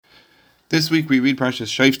This week we read Parshas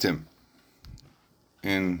Shoftim,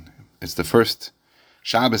 and it's the first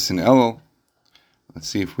Shabbos in Elul. Let's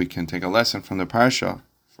see if we can take a lesson from the Parsha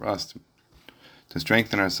for us to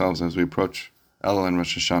strengthen ourselves as we approach Elul and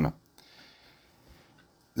Rosh Hashanah.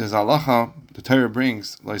 There's halacha the Torah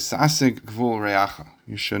brings, Lo sasig gvul reacha.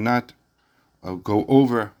 You should not go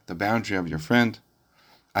over the boundary of your friend.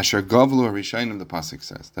 Asher gavlu rishonim, the pasuk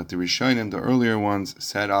says that the rishonim, the earlier ones,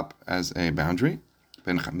 set up as a boundary.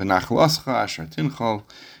 Benachloscha asher tinchol,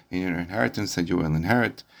 in your inheritance that you will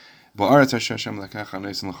inherit. Ba'aretz asher Hashem lekecha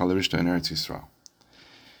noisim l'chal l'rishta in Eretz Yisrael.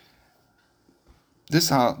 This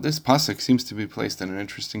pasuk seems to be placed in an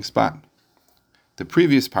interesting spot. The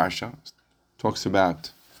previous parsha talks about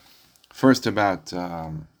if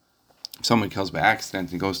someone kills by accident,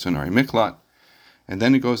 he goes to an Ari Miklat, and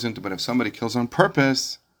then it goes into, but if somebody kills on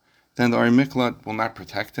purpose, then the Ari Miklat will not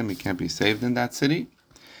protect him, he can't be saved in that city.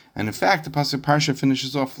 And in fact, the pasuk parsha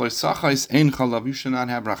finishes off, Lo sachais ein chalav, you should not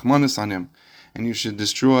have rachmanis on him, and you should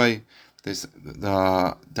destroy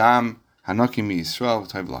the dam hanakim Yisrael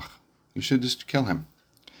v'toivlach. You should just kill him.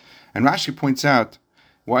 And Rashi points out,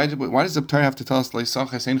 why does the Torah have to tell us, Lo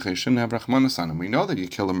sachais ein chalav, you shouldn't have rachmanis on him? We know that you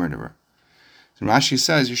kill a murderer. And Rashi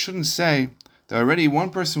says, you shouldn't say that already one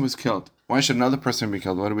person was killed. Why should another person be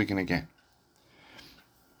killed? What are we going to gain?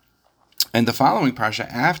 And the following parsha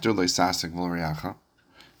after Lo sasik v'lo reacha.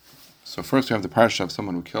 So first we have the parsha of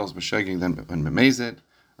someone who kills b'shegig, then b'mezid,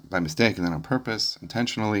 by mistake, and then on purpose,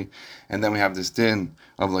 intentionally. And then we have this din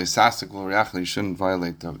of Lo sasik v'lo reacha. You shouldn't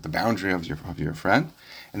violate the boundary of your friend.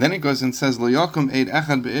 And then it goes and says, Lo yakum eid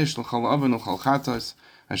echad be'ish l'chal avon l'chal chatos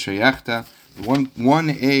asher yechta. One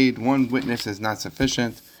aid, one witness is not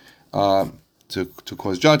sufficient to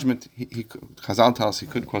cause judgment. Chazal tells us he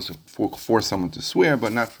could force someone to swear,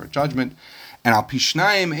 but not for judgment. And al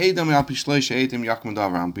pishnayim edem and al pishloish edem yakum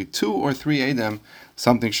davar. Be 2 or 3 edem,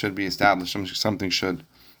 something should be established. Something should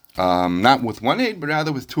not with 1 aid, but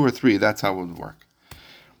rather with 2 or 3. That's how it would work.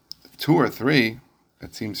 2 or 3,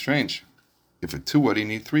 it seems strange. If it's 2, what do you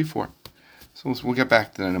need 3 for? So we'll get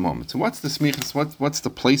back to that in a moment. So what's the smichas? What's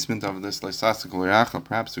the placement of this leisasik l'reacha?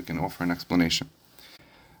 Perhaps we can offer an explanation.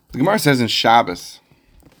 The Gemara says in Shabbos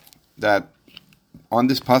that on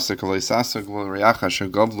this pasuk leisasik l'reacha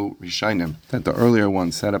shegavlu rishonim, that the earlier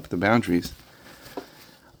ones set up the boundaries.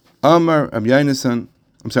 Amar Rab Shmuel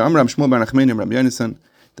bar Nachmani Rab Yonasan.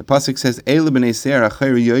 The pasuk says Eile b'nei Seir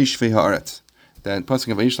achayru yoshvei haaretz. The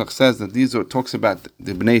pasuk of Yishlach says that these talks about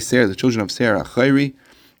the b'nei Seir, the children of Seir achayri.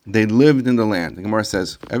 They lived in the land. The Gemara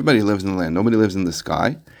says everybody lives in the land. Nobody lives in the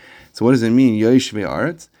sky. So what does it mean? Yoshvei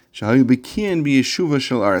haaretz. Shahayu b'kiyan b'yeshuva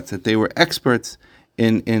shel haaretz. That they were experts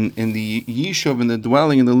in the yishuv, in the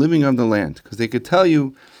dwelling, in the living of the land, because they could tell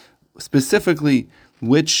you specifically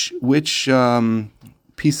which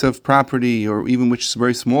piece of property, or even which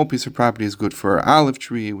very small piece of property is good for an olive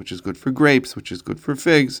tree, which is good for grapes, which is good for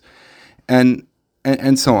figs, and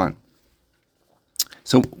so on.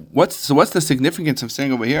 So what's the significance of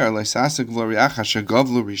saying over here, Lo sasik v'lo reacha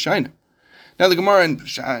shegavlu rishonim? Now the Gemara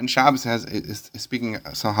in Shabbos is speaking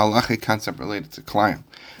some halachic concept related to Klayim,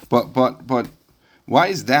 but why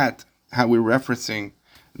is that how we're referencing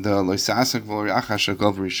the Lo sasik v'lo reacha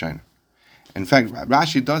shegavlu rishonim? In fact,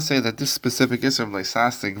 Rashi does say that this specific issue of Lo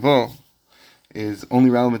sasik v'lo is only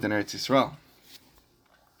relevant in Eretz Yisrael.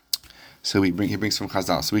 So he brings from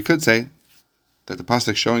Chazal. So we could say that the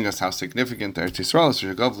pasuk showing us how significant Eretz Yisrael is,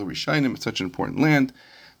 shegavlu rishonim, it's such an important land.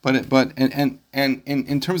 But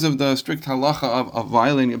in terms of the strict halacha of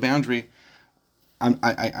violating a boundary, I'm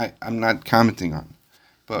not commenting on.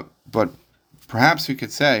 But perhaps we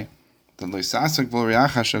could say that Lo sasik v'lo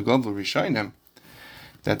reacha shegavlu rishonim,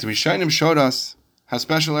 that the rishonim showed us how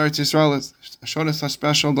special Eretz Yisrael is, showed us how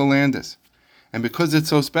special the land is, and because it's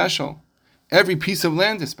so special, every piece of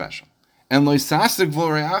land is special. And Lo sasik v'lo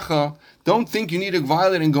reacha, don't think you need to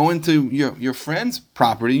violate and go into your friend's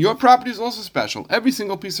property. Your property is also special. Every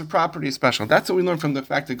single piece of property is special. That's what we learn from the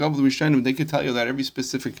fact that Gavlu Rishonim, they could tell you that every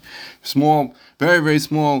specific small, very, very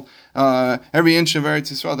small, every inch of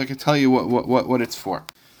Eretz Yisrael, they could tell you what it's for.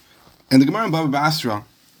 And the Gemara in Baba Basra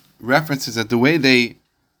references that the way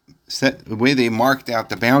they marked out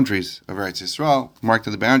the boundaries of Eretz Yisrael, marked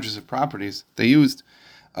out the boundaries of properties, they used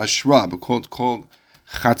a shrub called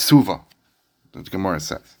chatzuva, the Gemara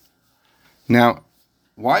says. Now,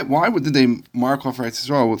 why did they mark off Eretz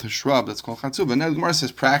Yisrael with a shrub that's called chatzuva? Now, the Gemara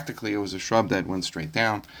says practically it was a shrub that went straight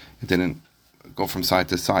down. It didn't go from side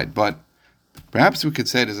to side. But perhaps we could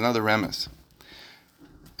say there's another remes.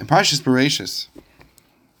 In Parshas Bereshis,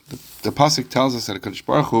 the pasuk tells us that HaKadosh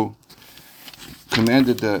Baruch Hu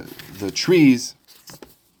commanded the trees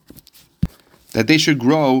that they should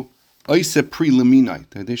grow Oise preliminite,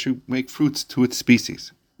 that they should make fruits to its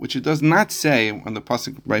species, which it does not say on the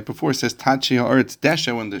pasuk right before. It says tachi ha'aretz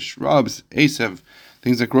desha, when the shrubs, asev,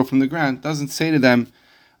 things that grow from the ground, doesn't say to them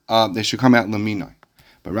they should come out leminai.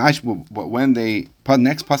 But when the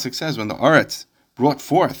next pasuk says when the aretz brought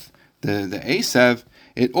forth the asev,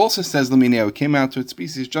 it also says leminai, it came out to its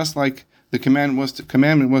species, just like the commandment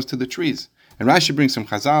was to the trees. And Rashi brings some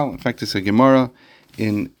Chazal. In fact, it's a Gemara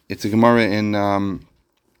in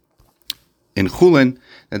Chulin,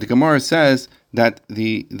 that the Gemara says that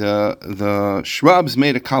the shrubs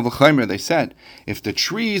made a kal v'chomer. They said if the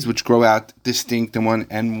trees which grow out distinct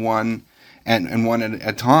and one at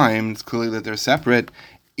a time, it's clearly that they're separate.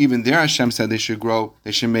 Even there, Hashem said they should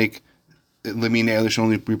make leminei, they should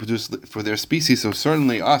only reproduce for their species. So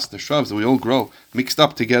certainly us, the shrubs that we all grow mixed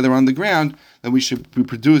up together on the ground, that we should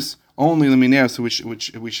reproduce only leminei, so which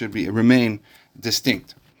we should remain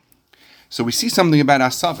distinct. So we see something about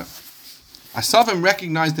asavim. Asavim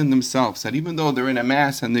recognized in themselves that even though they're in a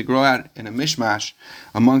mass and they grow out in a mishmash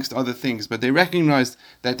amongst other things, but they recognize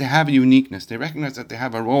that they have a uniqueness. They recognize that they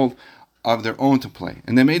have a role of their own to play.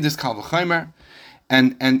 And they made this kal v'chomer,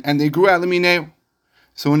 and they grew out leminei.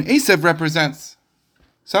 So an Esav represents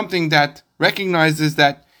something that recognizes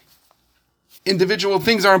that individual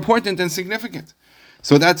things are important and significant.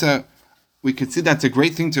 So we could see that's a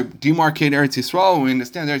great thing to demarcate Eretz Yisrael. We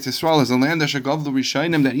understand Eretz Yisrael is a land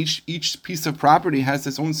that each piece of property has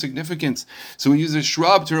its own significance. So we use a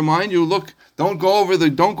shrub to remind you, look, don't go over the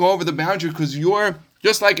boundary, because you're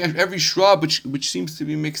just like every shrub which seems to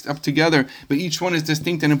be mixed up together, but each one is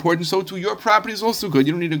distinct and important. So too, your property is also good.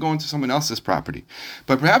 You don't need to go into someone else's property.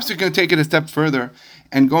 But perhaps we can take it a step further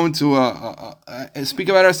and go into speak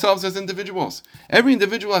about ourselves as individuals. Every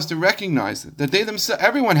individual has to recognize that they themselves,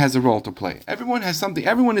 everyone has a role to play. Everyone has something.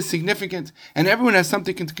 Everyone is significant, and everyone has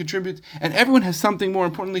something to contribute, and everyone has something, more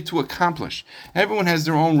importantly, to accomplish. Everyone has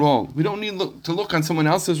their own role. We don't need to look on someone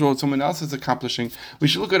else's role, someone else is accomplishing. We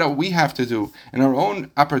should look at what we have to do in our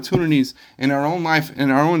own opportunities, in our own life,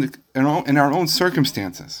 in our own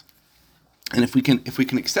circumstances. And if we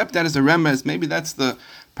can accept that as a remez, maybe that's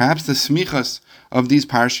perhaps the smichas of these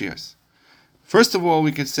parshias. First of all,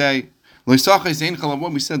 we could say what we said,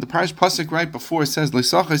 the pasuk right before says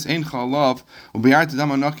Loisachas ein chalav u'biyarta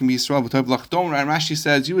dam anakim Yisrael v'toiv lachdom. And Rashi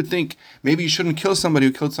says you would think maybe you shouldn't kill somebody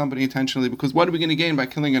who killed somebody intentionally, because what are we going to gain by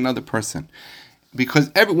killing another person?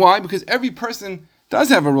 Because every person does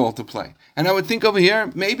have a role to play. And I would think over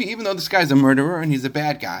here, maybe even though this guy's a murderer and he's a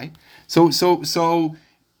bad guy, so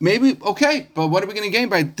maybe okay, but what are we going to gain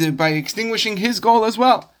by extinguishing his goal as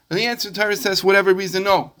well? And the answer to Torah says, for whatever reason,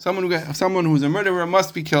 no. Someone who's a murderer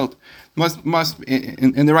must be killed, must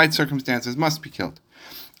in the right circumstances must be killed.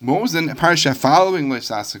 What was the parsha following? The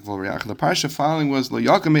parsha following was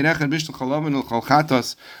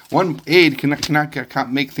one aid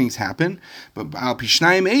cannot make things happen, but on 2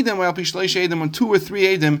 or 3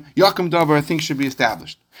 aidim, yakum davar, things should be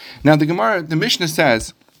established. Now the Mishnah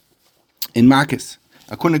says in Makis,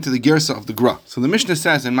 according to the Gersa of the Gra. So the Mishnah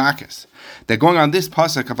says in Makis that going on this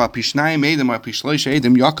pasuk of Pishnayim Edim or Pishloish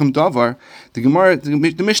Edim Yakum Davar,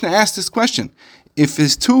 the Mishnah asked this question: if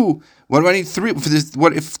there's 2, what do I need 3?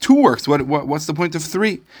 If 2 works? What's the point of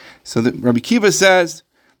 3? So Rabbi Kiva says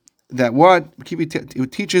that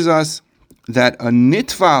it teaches us that a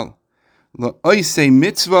nitval la'oisei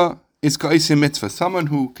mitzvah is ka'oisei mitzvah. Someone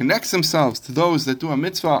who connects themselves to those that do a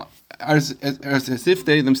mitzvah as if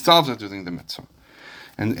they themselves are doing the mitzvah.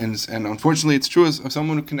 And unfortunately, it's true of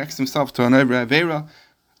someone who connects himself to an Avera,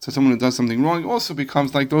 so someone who does something wrong, also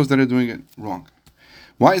becomes like those that are doing it wrong.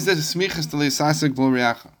 Why is this smichas to leisasik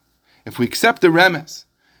v'l'riacha? If we accept the remes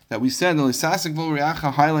that we said, the leisasik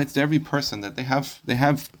v'l'riacha highlights to every person that they have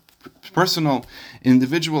personal,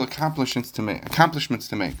 individual accomplishments to make.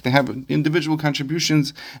 They have individual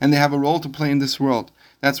contributions, and they have a role to play in this world.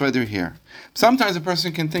 That's why they're here. Sometimes a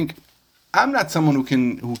person can think, I'm not someone who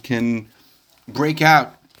can break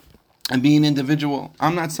out and be an individual.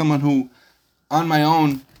 I'm not someone who, on my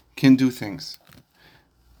own, can do things.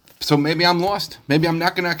 So maybe I'm lost. Maybe I'm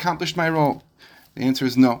not going to accomplish my role. The answer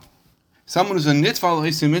is no. Someone who's a nitval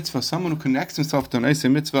oisei mitzvah, someone who connects himself to an oisei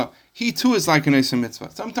mitzvah, he too is like an oisei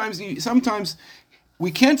mitzvah. Sometimes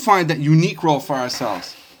we can't find that unique role for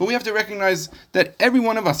ourselves. But we have to recognize that every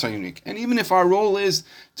one of us are unique. And even if our role is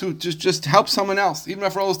to just help someone else, even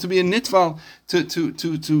if our role is to be a nitval,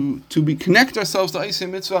 to connect ourselves to oisei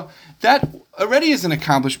mitzvah, that already is an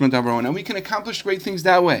accomplishment of our own. And we can accomplish great things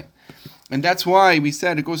that way. And that's why we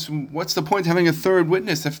said it goes from, what's the point of having a third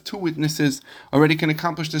witness if two witnesses already can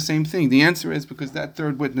accomplish the same thing? The answer is because that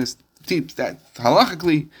third witness teaches that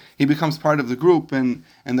halachically he becomes part of the group, and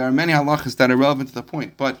there are many halachas that are relevant to the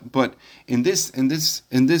point. But in this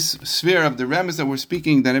sphere of the remez that we're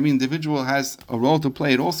speaking, that every individual has a role to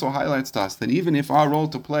play, it also highlights to us that even if our role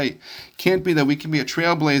to play can't be that we can be a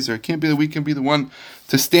trailblazer, it can't be that we can be the one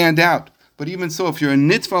to stand out, but even so, if you're a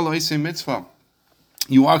nitva lo isei mitzvah,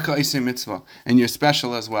 you are ka'isei mitzvah, and you're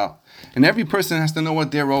special as well. And every person has to know what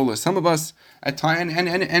their role is. Some of us at times, and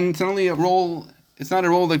it's not only a role. It's not a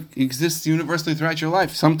role that exists universally throughout your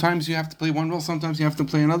life. Sometimes you have to play one role, sometimes you have to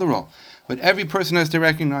play another role. But every person has to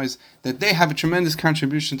recognize that they have a tremendous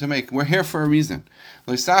contribution to make. We're here for a reason.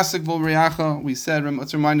 We said,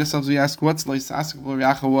 let's remind ourselves, we ask, what's loisasik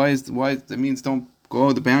v'riacha? Why that means don't go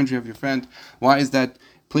over the boundary of your friend. Why is that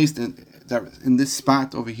placed in this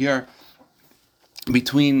spot over here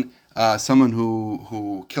between someone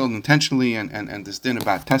who killed intentionally and this din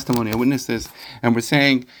about testimony of witnesses? And we're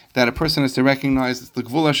saying that a person has to recognize the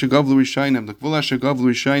gvula shegavlu rishayim,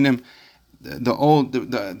 the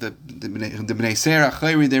bnei Serach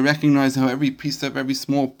Chayri, they recognize how every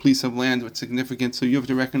small piece of land was significant. So you have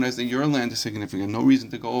to recognize that your land is significant. No reason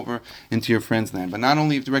to go over into your friend's land. But not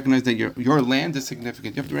only have to recognize that your land is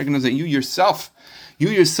significant, you have to recognize that you yourself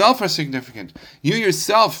are significant. You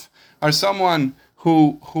yourself are someone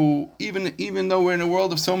who even though we're in a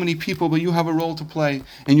world of so many people, but you have a role to play,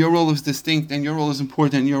 and your role is distinct, and your role is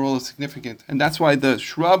important, and your role is significant. And that's why the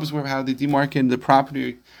shrubs were how they demarcated the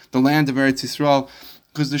property, the land of Eretz Yisrael,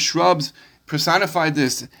 because the shrubs personified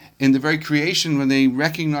this in the very creation when they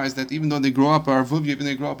recognized that even though they grow up, even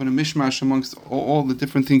they grow up in a mishmash amongst all the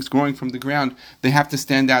different things growing from the ground, they have to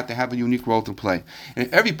stand out, they have a unique role to play. And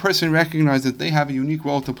if every person recognizes that they have a unique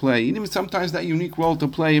role to play, even sometimes that unique role to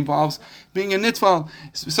play involves being a nitval,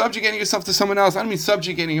 subjugating yourself to someone else. I don't mean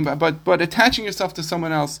subjugating, but attaching yourself to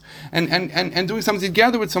someone else and doing something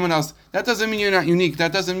together with someone else. That doesn't mean you're not unique.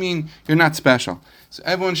 That doesn't mean you're not special. So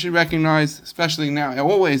everyone should recognize, especially now,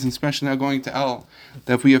 always, and especially now going to El,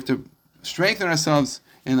 that we have to strengthen ourselves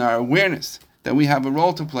in our awareness that we have a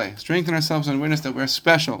role to play, strengthen ourselves in awareness that we're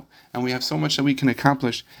special, and we have so much that we can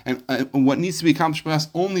accomplish, and what needs to be accomplished by us,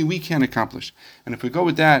 only we can accomplish. And if we go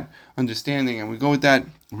with that understanding, and we go with that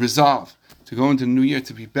resolve, to go into the new year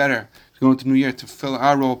to be better, to go into the new year to fill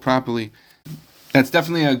our role properly, that's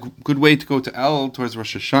definitely a good way to go to El, towards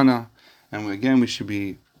Rosh Hashanah, and again, we should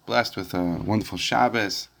be blessed with a wonderful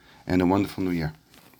Shabbos and a wonderful new year.